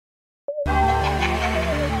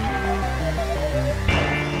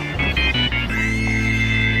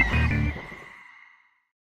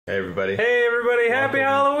Hey everybody. Hey everybody, happy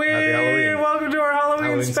Halloween! Happy Halloween. Welcome to our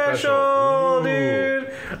Halloween special,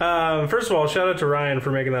 dude! First of all, shout out to Ryan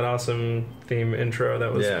for making that awesome theme intro.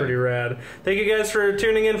 That was pretty rad. Thank you guys for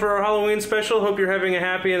tuning in for our Halloween special. Hope you're having a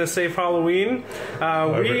happy and a safe Halloween.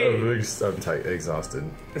 I'm exhausted.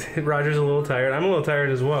 Roger's a little tired. I'm a little tired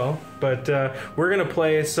as well. But we're going to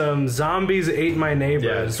play some Zombies Ate My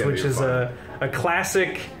Neighbors, which is a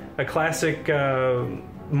classic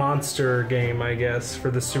monster game, I guess, for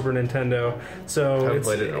the Super Nintendo. So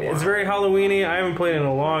it's very Halloween-y. I haven't played it in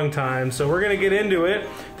a long time, so we're gonna get into it.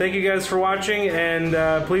 Thank you guys for watching, and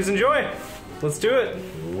please enjoy. Let's do it.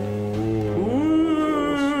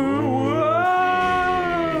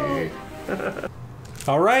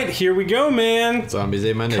 All right, here we go, man. Zombies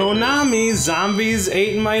Ate My Neighbors. Konami, Zombies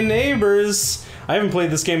Ate My Neighbors. I haven't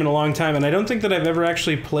played this game in a long time, and I don't think that I've ever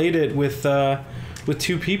actually played it with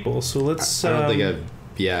two people. So let's.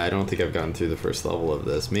 I don't think I've gotten through the first level of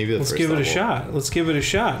this. Maybe the first level. Let's give it a shot. Let's give it a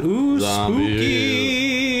shot. Ooh,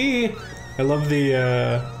 Zombies. Spooky! I love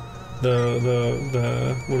the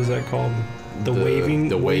what is that called? The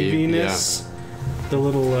waviness. Yeah. The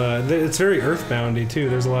little it's very Earthboundy too.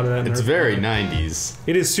 There's a lot of that. It's very 90s.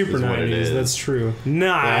 It is super 90s. That's true.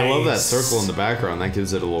 Nice. Yeah, I love that circle in the background. That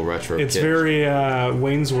gives it a little retro. It's kitsch. Very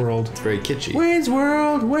Wayne's World. It's very kitschy. Wayne's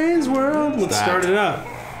World. Wayne's World. Let's start it up.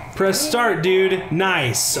 Press start, dude.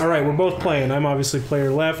 Nice. All right, we're both playing. I'm obviously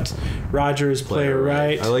player left. Roger is player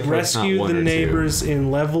right. I like rescue the neighbors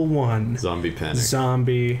in level 1. Zombie panic.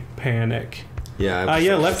 Zombie panic. Yeah.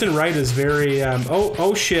 Yeah. Left and right is very.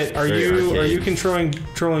 Oh shit. Are you controlling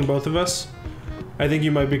both of us? I think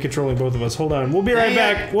you might be controlling both of us. Hold on. We'll be right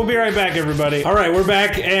back. We'll be right back, everybody. All right, we're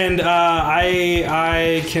back, and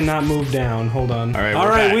I cannot move down. Hold on. All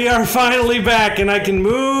right, we are finally back, and I can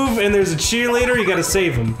move. And there's a cheerleader. You got to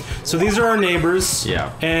save them. So these are our neighbors.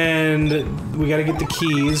 Yeah. And we got to get the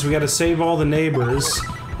keys. We got to save all the neighbors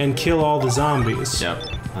and kill all the zombies. Yep.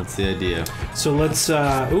 That's the idea. So let's.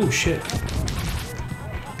 Oh shit.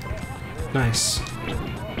 Nice.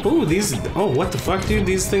 Ooh, these. Oh, what the fuck, dude?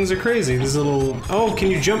 These things are crazy. These little. Oh, can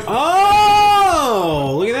you jump?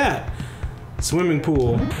 Oh, look at that. Swimming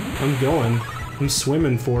pool. I'm going. I'm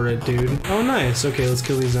swimming for it, dude. Oh, nice. Okay, let's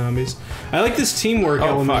kill these zombies. I like this teamwork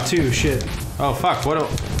element too. Shit. Oh fuck!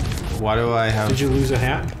 Why do I have? Did you lose a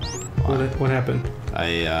hat? What happened?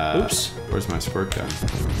 Oops. Where's my squirt gun?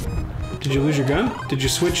 Did you lose your gun? Did you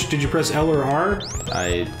switch? Did you press L or R?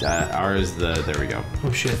 R is the. There we go.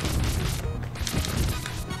 Oh shit.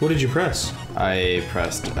 What did you press? I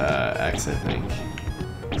pressed X, I think.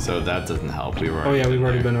 So that doesn't help. We've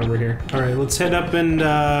already been over here. All right, let's head up and.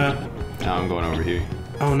 Now I'm going over here.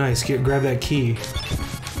 Oh, nice. Grab that key.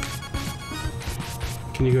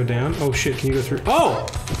 Can you go down? Oh shit! Can you go through? Oh,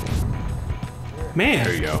 man.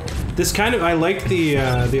 There you go. This kind of I like the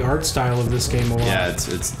art style of this game a lot. Yeah, it's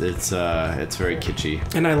very kitschy.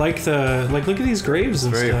 And I like look at these graves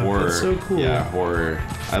and stuff. Very horror. It's so cool. Yeah, horror.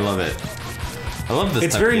 I love it. I love this.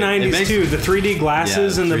 It's very 90s too. The 3D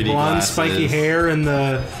glasses and the blonde spiky hair and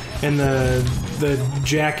the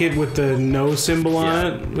jacket with the no symbol on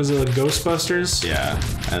it. Was it like Ghostbusters? Yeah,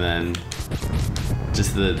 and then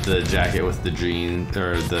just the jacket with the jeans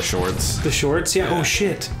or the shorts. The shorts, yeah. Oh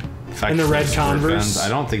shit. And the red Converse. I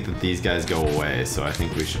don't think that these guys go away, so I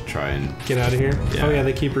think we should try and get out of here. Yeah. Oh yeah,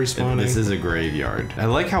 they keep respawning. This is a graveyard. I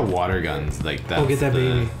like how water guns like that. Oh, get that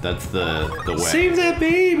baby. That's the way. Save that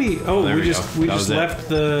baby. Oh, we just left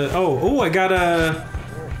the. Oh, I got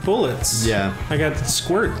bullets. Yeah. I got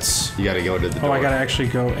squirts. You got to go to the door. Oh, I got to actually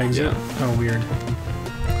go exit. Yeah. Oh, weird.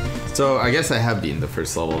 So I guess I have beaten the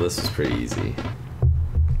first level. This was pretty easy.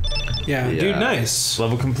 Yeah, dude, nice.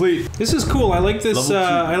 Level complete. This is cool. I like this.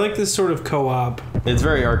 I like this sort of co-op. It's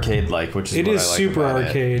very arcade-like, which is what I like super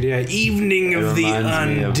arcade. Yeah, Evening of the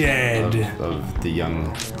Undead. Of the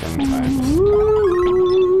young times.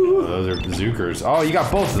 Those are Zookers. Oh, you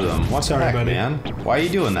got both of them. What the heck, buddy. Man? Why are you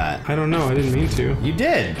doing that? I don't know. I didn't mean to. You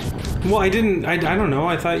did. Well, I didn't. I don't know.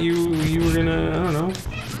 I thought you were gonna. I don't know.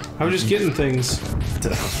 I was just getting things.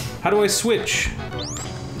 How do I switch?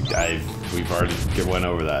 We've already went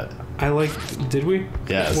over that. Did we?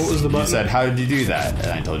 Yes. What was the button? You said, how did you do that?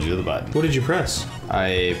 And I told you the button. What did you press?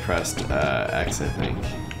 I pressed X, I think.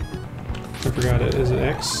 I forgot it. Is it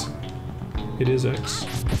X? It is X.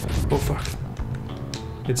 Oh, fuck.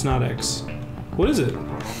 It's not X. What is it?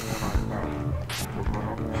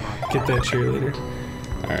 Get that cheerleader.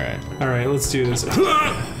 Alright, let's do this.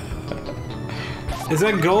 Is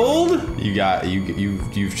that gold?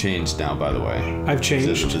 You've changed now, by the way. I've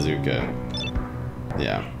changed? Bazooka.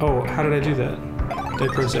 Yeah. Oh, how did I do that? Did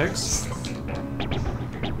I press X?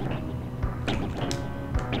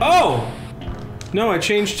 Oh! No, I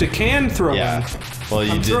changed to can throwing. Yeah. Well,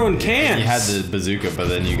 you I'm did. throwing cans. You had the bazooka, but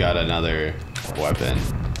then you got another weapon.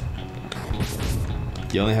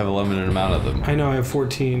 You only have a limited amount of them. I know, I have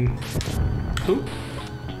 14. Oop.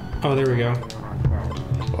 Oh, there we go.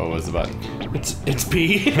 What was the button? It's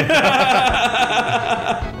B.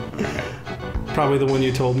 Probably the one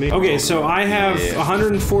you told me. Okay, so I have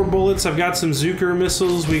 104 bullets. I've got some Zucker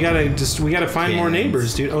missiles. We gotta find more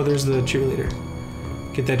neighbors, dude. Oh, there's the cheerleader.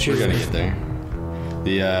 Get that cheerleader. We're gonna get there.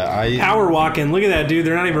 I power walking. Look at that, dude.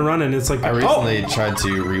 They're not even running. It's like I recently tried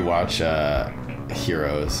to rewatch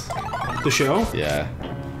Heroes. The show. Yeah.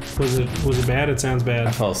 Was it bad? It sounds bad.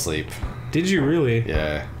 I fell asleep. Did you really?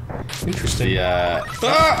 Yeah. Interesting.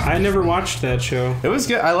 I never watched that show. It was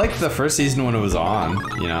good. I liked the first season when it was on.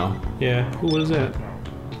 You know. Yeah. What is that?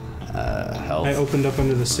 Health. I opened up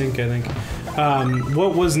under the sink, I think.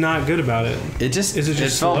 What was not good about it? It just Is it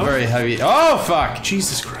just felt slow? very heavy. Oh fuck!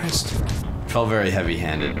 Jesus Christ. Felt very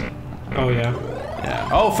heavy-handed. Oh yeah. Yeah.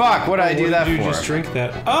 Oh fuck! What did I do that Did for? you just drink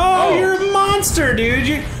that? Oh, you're a monster,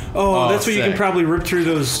 dude! Oh, that's what you can sick. probably rip through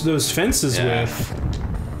those fences Yeah. with.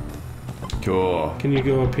 Cool. Can you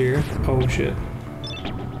go up here? Oh shit.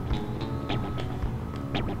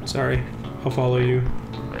 Sorry. I'll follow you.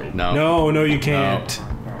 No. No, you can't.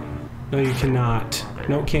 No, you cannot.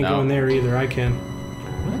 No, can't go No. in there either. I can.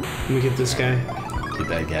 Let me get this guy. Keep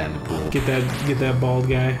that guy in the pool. Get that bald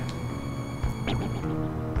guy.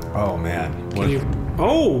 Oh man. Can you?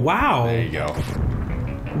 Oh wow. There you go.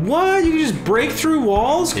 What? You can just break through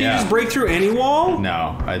walls? Can you Yeah. just break through any wall?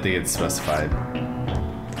 No, I think it's specified.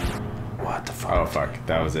 What the fuck? Oh fuck,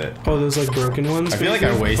 that was it. Oh, those like broken ones? I feel like I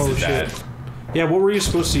maybe? wasted Oh, shit. that. Yeah, what were you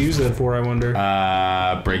supposed to use that for, I wonder?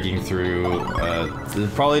 Breaking through,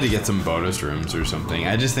 probably to get some bonus rooms or something.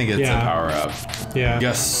 I just think it's Yeah. a power up. Yeah.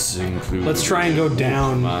 Yes, include. Let's try and go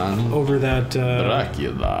down Man. over that,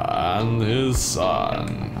 Dracula and his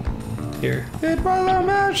son. here. It was a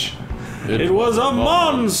match. It was a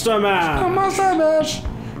monster man! monster match.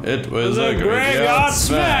 It was a graveyard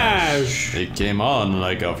smash! It came on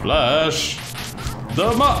like a flash.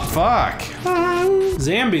 Fuck.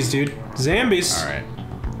 Zambies, dude. Zambies. All right.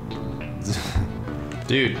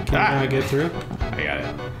 Dude. Can I get through? I got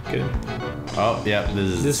it. Good. Oh, yeah.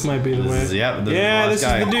 This might be the way. This This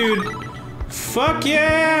is the dude. Fuck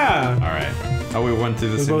yeah! All right. Oh, we went through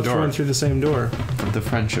the We same both door. went through the same door. The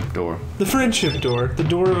friendship door. The friendship door. The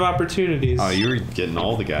door of opportunities. Oh, you were getting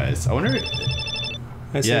all the guys. I wonder.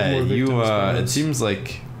 I saved Yeah, more you. victims for It us. seems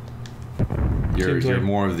like you're Seems like-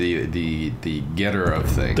 more of the getter of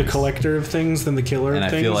things. The collector of things than the killer And of I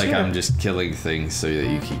things. feel like Yeah. I'm just killing things so that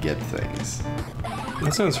you can get things.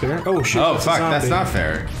 That sounds fair. Oh shit. Oh that's a fuck, that's zombie. not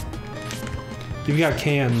fair. You've got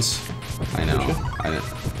cans. I know.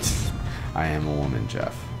 I am a woman,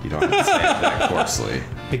 Jeff. You don't have to say it that coarsely.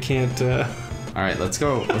 I can't. All right, let's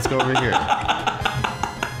go. Let's go over here.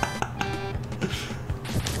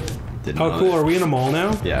 Didn't Oh, know cool. that. Are we in a mall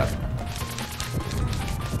now? Yeah.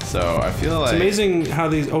 So I feel like It's amazing how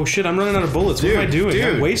these. Oh shit! I'm running out of bullets. What am I doing?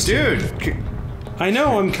 I'm wasting. Dude. I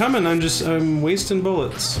know. I'm coming. I'm wasting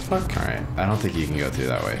bullets. Fuck. All right. I don't think you can go through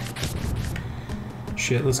that way.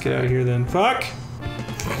 Shit. Let's get out of here then. Fuck.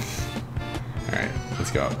 All right.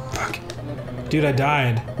 Let's go. Fuck. Dude, I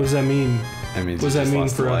died. What does that mean? That means What does you that just mean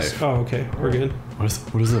lost for a us? life. Oh, okay. We're good. What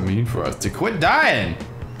does that mean for us? To quit dying.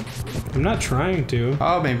 I'm not trying to.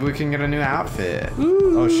 Oh, maybe we can get a new outfit.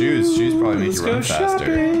 Oh, shoes. Shoes probably make Let's you go run faster.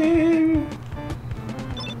 shopping.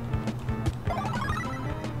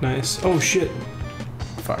 Nice. Oh shit.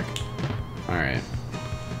 Fuck. All right.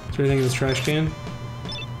 Is there anything in this trash can?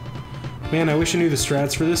 Man, I wish I knew the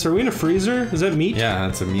strats for this. Are we in a freezer? Is that meat? Yeah,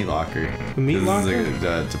 that's a meat locker. A meat This locker? is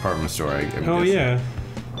a department store. I'm Oh guessing. yeah.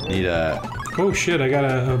 Need a. Oh shit! I got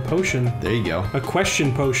a potion. There you go. A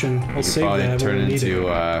question potion. I'll You could save probably that when we need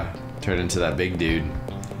it. turn into that big dude,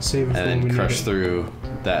 Save it for and when we then need crush it. through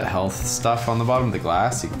that health stuff on the bottom of the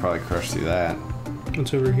glass. You could probably crush through that.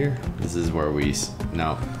 What's over here? This is where we.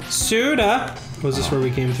 No. Soda. Was this where we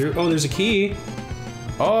came through? Oh, there's a key.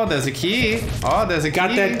 Oh, there's a key. Oh, there's a key.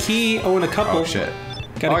 Got that key. Oh, and a couple. Oh shit.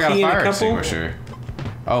 Got Oh, a I got key a and a fire couple. extinguisher.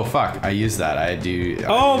 Oh fuck! I used that. I do.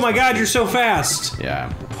 Oh my god, you're so fast.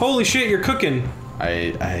 Yeah. Holy shit, you're cooking.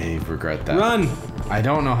 I regret that. Run. I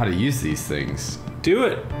don't know how to use these things. Do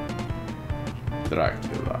it.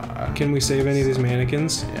 Dracula. Can we save any of these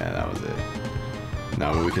mannequins? Yeah, that was it.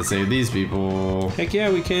 No, but we can save these people. Heck yeah,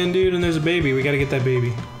 we can, dude. And there's a baby. We gotta get that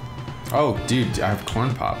baby. Oh, dude, I have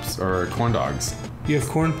corn pops or corn dogs. You have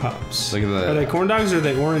corn pops. Look at the- Are they corn dogs or are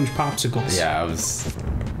they orange popsicles? Yeah,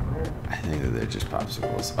 I think that they're just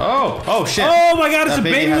popsicles. Oh shit. Oh my god, it's That a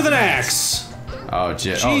baby baby has with an an axe. Oh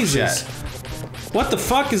shit. Jesus. Oh What the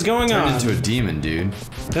fuck is going on? Turned into a demon, dude.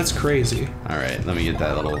 That's crazy. All right, let me get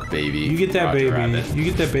that little baby. You get that Roger baby. Rabbit. You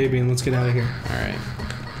get that baby, and let's get out of here. All right.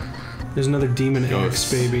 There's another demon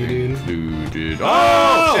axe baby, dude. Dude.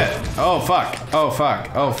 Oh shit! Oh fuck! Oh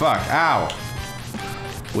fuck! Oh fuck! Ow!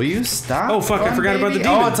 Will you stop? Oh fuck! I forgot about the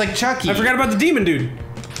demon. Oh, it's like Chucky. I forgot about the demon, dude.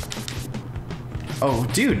 Oh,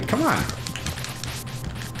 dude, come on.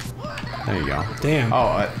 There you go. Damn.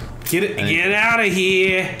 Oh, get out of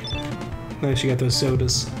here. Nice, you got those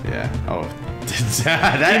sodas. yeah. Oh,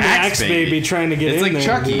 that Axe baby trying to get It's in like there.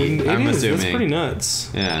 Chucky, Dude. I'm It is. assuming. That's pretty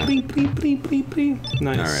nuts. Yeah. Bleep, bleep, bleep, bleep, bleep.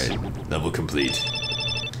 Nice. All right. Level complete.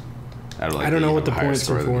 I don't know what the points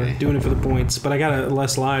are for. Doing it for the points, but I got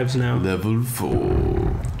less lives now. Level 4.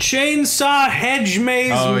 Chainsaw Hedge Maze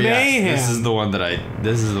Mayhem. Yes. This is the one that I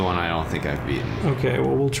don't think I've beaten. Okay,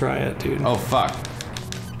 well we'll try it, dude. Oh fuck.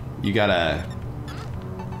 You gotta.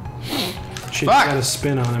 Shit, fuck! He's got a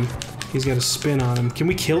spin on him. He's got a spin on him. Can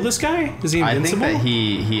we kill this guy? Is he invincible? I think that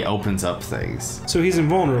he opens up things. So he's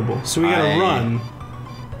invulnerable. So we gotta run.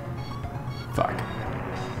 Fuck.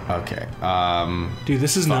 Okay. Dude,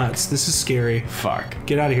 this is nuts. This is scary. Fuck.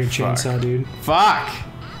 Get out of here, Chainsaw, dude. Fuck!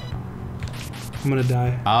 I'm gonna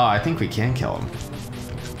die. Oh, I think we can kill him.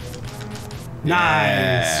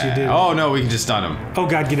 Nice, you did. Oh no, we can just stun him. Oh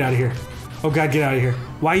god, get out of here. Oh god, get out of here.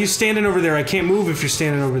 Why are you standing over there? I can't move if you're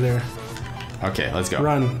standing over there. Okay, let's go.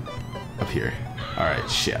 Run. Up here. Alright,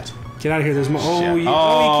 shit. Get out of here. There's more. Oh, Shit. he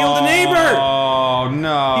killed a neighbor! Oh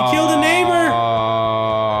no. He killed a neighbor!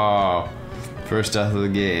 Oh. First death of the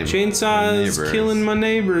game. Chainsaw is killing my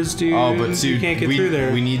neighbors, dude. Oh, but dude, you can't get through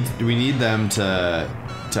there. We need them to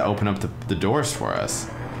open up the doors for us.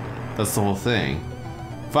 That's the whole thing.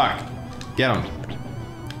 Fuck. Get them.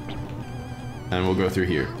 And we'll go through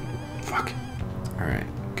here. Fuck. All right.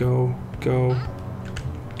 Go.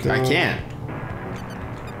 I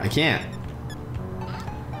can't.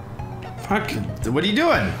 Fuck. What are you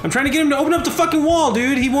doing? I'm trying to get him to open up the fucking wall,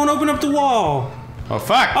 dude. He won't open up the wall. Oh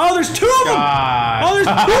fuck. Oh, there's two of them. God. Oh, there's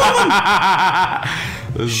two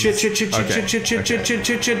of them.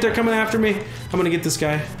 Shit. They're coming after me. I'm gonna get this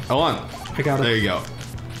guy. Hold on. I got him. There you go.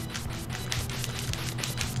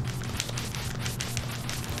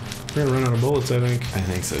 We're gonna run out of bullets, I think. I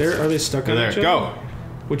think so. Are they stuck on each other? Go.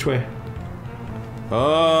 Which way? Oh.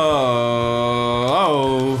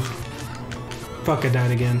 Fuck, I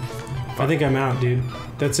died again. I think I'm out, dude.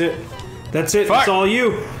 That's it. That's it. Fuck. It's all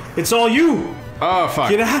you. It's all you. Oh fuck.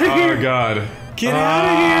 Get out of here. Oh god. Get out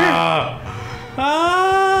of here.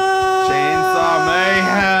 Chainsaw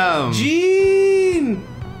Mayhem. Gene.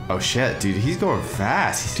 Oh shit, dude, he's going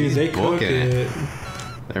fast. Dude, they cook booking it.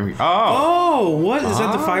 There we go. Oh, what? Is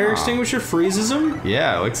that the fire extinguisher freezes him?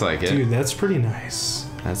 Yeah, it looks like it. Dude, that's pretty nice.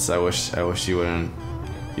 I wish you would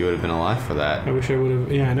have been alive for that. I wish I would have.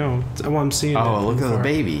 Yeah, I know. Well, I'm seeing. Oh, look at the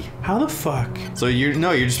baby. How the fuck? So you're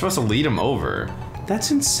just supposed to lead him over.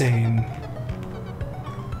 That's insane.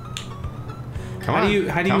 Come How on. do you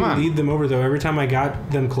lead them over though? Every time I got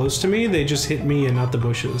them close to me, they just hit me and not the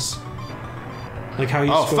bushes. Like how are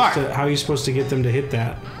you supposed to get them to hit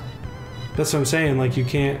that? That's what I'm saying. Like you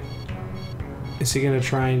can't. Is he gonna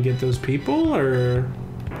try and get those people or?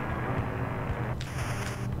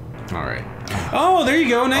 All right. Oh, there you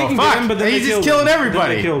go. Now you can get him, but then he's just killing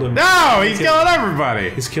everybody. They killed him. No, he's killing everybody.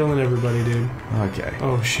 He's killing everybody, dude. Okay.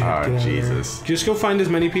 Oh shit. Oh get out Jesus. Of there. Just go find as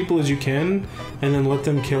many people as you can, and then let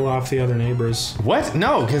them kill off the other neighbors. What?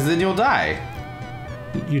 No, because then you'll die.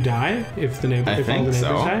 You die if all the neighbors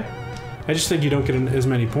die. I just think you don't get as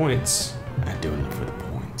many points. I'm doing it for the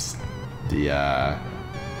points.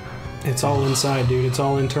 It's all inside, dude. It's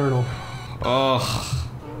all internal. Ugh.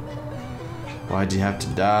 Why'd you have to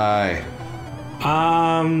die?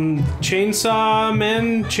 Chainsaw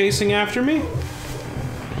men chasing after me?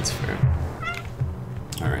 That's fair.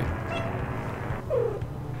 Alright.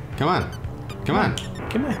 Come on. Come on.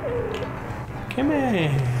 Come on. Come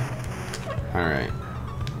on. Alright.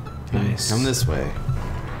 Nice. Come this way.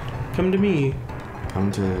 Come to me.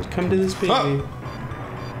 Come to this baby. Oh.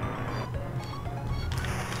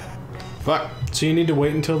 Fuck. So you need to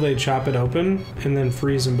wait until they chop it open and then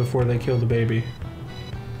freeze them before they kill the baby.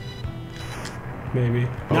 Maybe.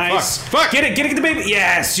 Oh, nice. Fuck. Get it, the baby.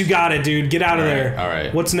 Yes, you got it, dude. Get out of there. All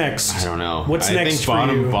right. What's next? I don't know. What's next for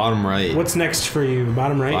you? Bottom right. What's next for you?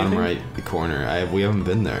 Bottom right? Bottom right corner. We haven't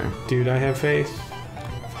been there. Dude, I have faith.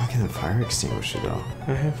 Fucking the fire extinguisher though.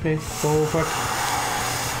 I have faith. Oh fuck.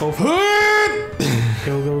 Oh fuck.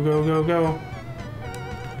 Go.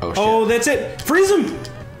 Oh shit. Oh, that's it. Freeze him.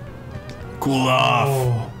 Cool off.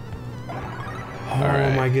 Oh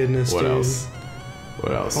right. My goodness, What dude. else?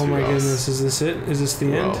 What else? Oh my goodness, is this it? Is this the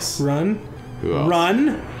end? Else? Run. Who else? Run.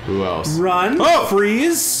 Who else? Run. Oh!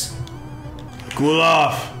 Freeze. Cool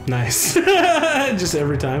off. Nice. Just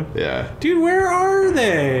every time. Yeah. Dude, where are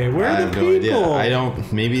they? Where I are have the no people? idea. I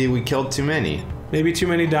don't. Maybe we killed too many. Maybe too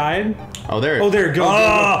many died. Oh, there. Oh, there. Go.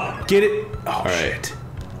 Oh! Go. Get it. Oh, All right. shit.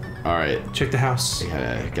 All right. Check the house.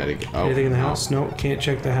 Gotta. Oh, Anything in the house? No, can't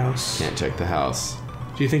check the house. Can't check the house.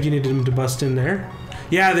 Do you think you need him to bust in there?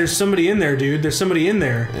 Yeah, there's somebody in there, dude. There's somebody in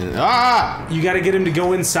there. And, You gotta get him to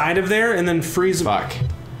go inside of there and then freeze him. Fuck.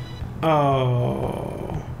 Oh.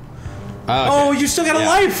 Okay. Oh, you still got a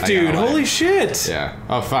life, I dude. got a life. Holy shit. Yeah.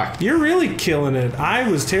 Oh, fuck. You're really killing it. I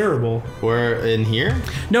was terrible. We're in here?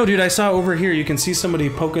 No, dude, I saw over here. You can see somebody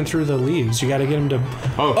poking through the leaves. You gotta get him to...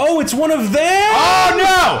 Oh. Oh, it's one of them!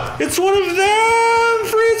 Oh, It's one of them!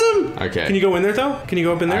 Freeze him! no! Okay. Can you go in there, though? Can you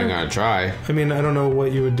go up in there? I'm gonna try. I mean, I don't know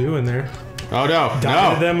what you would do in there. Oh, no. Die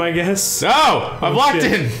to No. them, I guess? No! I'm locked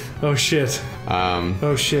shit. in! Oh, shit.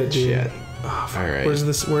 Oh, shit, dude. Shit. Oh, fuck.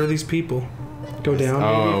 Alright. Where are these people? Go down,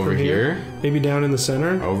 Oh, maybe, over from here? Maybe down in the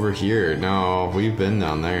center? Over here. No, we've been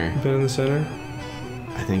down there. Been in the center?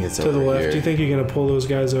 I think it's To over the left. here. Do you think you're gonna pull those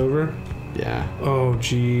guys over? Yeah. Oh,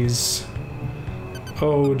 jeez.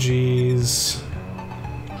 Oh, jeez.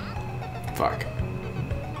 Fuck.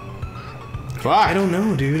 Fuck! I don't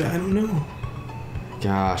know, dude. I don't know.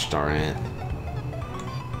 Gosh darn it.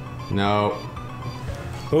 No.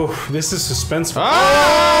 Oh, this is suspenseful.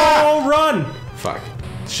 Ah! Oh, run! Fuck.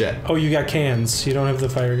 Shit. Oh, you got cans. You don't have the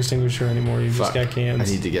fire extinguisher anymore. You just Fuck. got cans.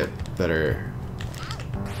 I need to get better.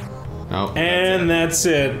 Nope. And that's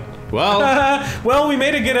it. Well, Well, we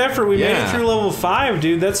made a good effort. We made it Yeah. through level 5,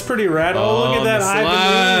 dude. That's pretty rad. Oh, look at that the Ivan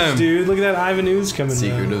slime. Ooze, dude. Look at that Ivan Ooze coming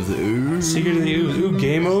Secret down. of the Ooze. Secret of the Ooze. Ooh,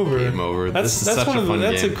 game over. Game over. This is such one a of fun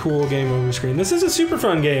That's game. a cool game over screen. This is a super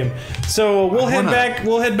fun game. So we'll head back.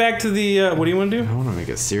 We'll head back to the. What do you want to do? I want to make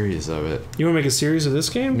a series of it. You want to make a series of this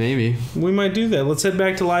game? Maybe. We might do that. Let's head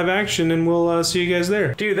back to live action, and we'll see you guys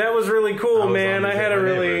there. Dude, that was really cool, That was man. I Zombies had Ate a My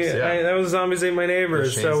really. Neighbors, yeah. That was Zombies Ate My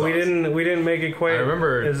Neighbors. With So we chainsaws. didn't make it quite. I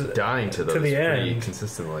remember as, dying to those the pretty end.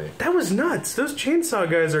 consistently. That was nuts. Those chainsaw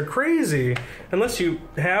guys are crazy. Unless you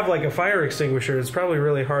have like a fire extinguisher, it's probably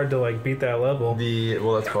really hard to like beat that level.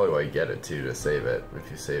 Well, that's probably why you get it too, to save it.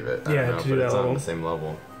 If you save it, I Yeah, don't know, to do but that it's level. on the same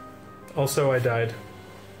level. Also, I died,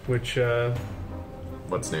 which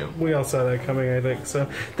What's new? we all saw that coming, I think. So,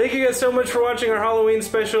 thank you guys so much for watching our Halloween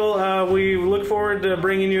special. We look forward to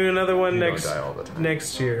bringing you another one You next don't die all the time.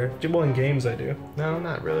 next year. Well, in games I do, No,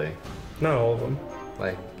 not really. not all of them.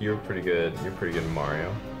 Like you're pretty good. You're pretty good in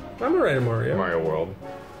Mario. I'm alright at Mario. Mario World.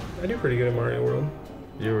 I do pretty good at Mario World.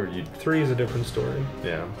 You 3 is a different story.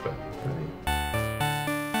 yeah, but.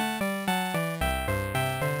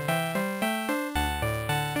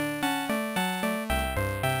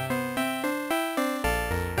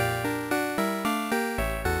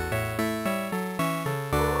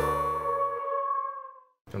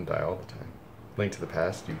 Don't die all the time. Link to the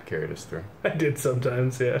Past, you carried us through. I did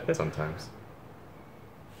sometimes, yeah. Sometimes.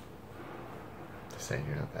 Just saying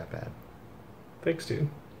you're not that bad. Thanks, dude.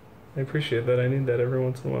 I appreciate that. I need that every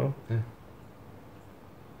once in a while.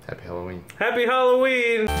 Happy Halloween. Happy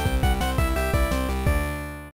Halloween!